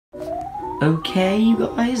Okay, you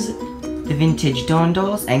guys, the vintage Dawn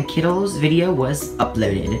Dolls and Kittles video was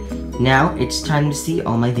uploaded. Now it's time to see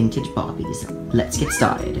all my vintage Barbies. Let's get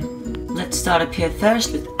started. Let's start up here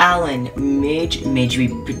first with Alan Midge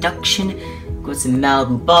Reproduction. Got some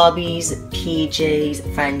Malibu Barbies,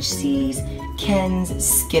 PJs, Frenchies, Kens,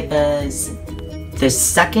 Skippers. The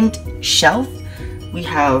second shelf, we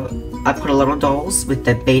have, I put a little dolls with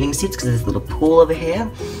the bathing suits because there's a little pool over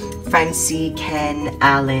here. Fancy, Ken,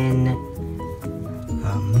 Alan,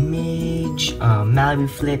 Midge, Malibu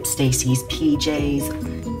Flip, Stacy's,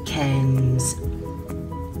 PJs, Ken's.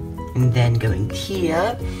 And then going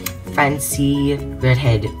here, Fancy,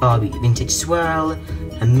 Redhead Barbie Vintage Swirl,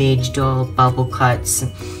 a Midge doll, bubble cuts,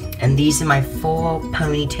 and these are my 4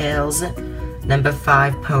 ponytails. Number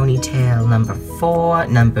 5 ponytail, number 4,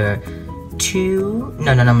 number 2,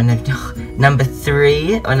 number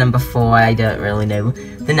 3 or number 4, I don't really know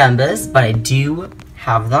the numbers, but I do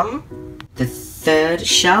have them. The third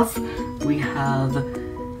shelf, we have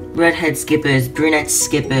Redhead Skippers, Brunette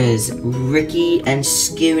Skippers, Ricky and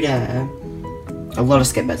Scooter. A lot of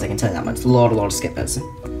Skippers, I can tell you that much. A lot of Skippers.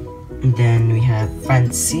 And then we have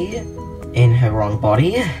Fancy in her wrong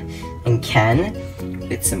body, and Ken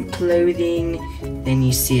with some clothing. Then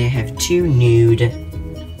you see I have 2 nude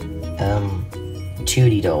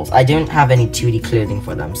 2D dolls. I don't have any 2D clothing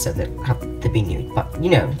for them, so they have to be nude, but you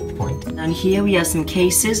know the point. And here we have some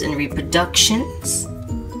cases and reproductions.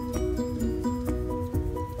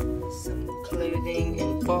 Some clothing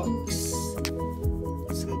in box.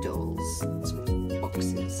 Some dolls. Some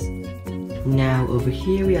boxes. Now over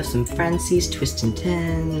here we have some Fancies, Twist and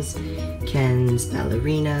Turns, Ken's,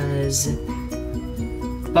 Ballerinas,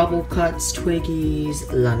 Bubble Cuts, Twiggies,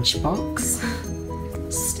 Lunchbox,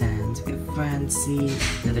 stands with Fancy,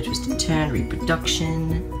 another Twist and Turn,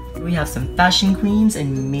 Reproduction. We have some Fashion Queens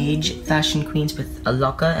and Midge Fashion Queens with a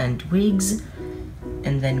locker and wigs.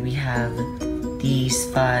 And then we have these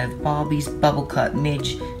 5 Barbies, Bubble Cut,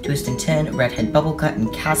 Midge, Twist and Turn, Redhead Bubble Cut,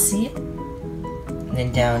 and Cassie. And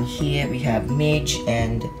then down here we have Midge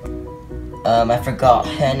and I forgot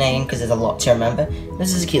her name because there's a lot to remember.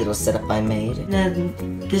 This is a cute little setup I made. And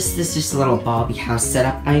then this is just a little Barbie house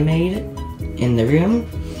setup I made in the room.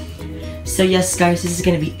 So yes guys, this is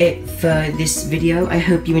going to be it for this video. I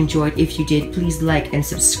hope you enjoyed. If you did, please like and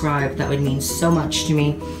subscribe. That would mean so much to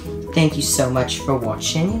me. Thank you so much for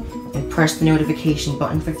watching. And press the notification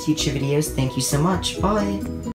button for future videos. Thank you so much. Bye.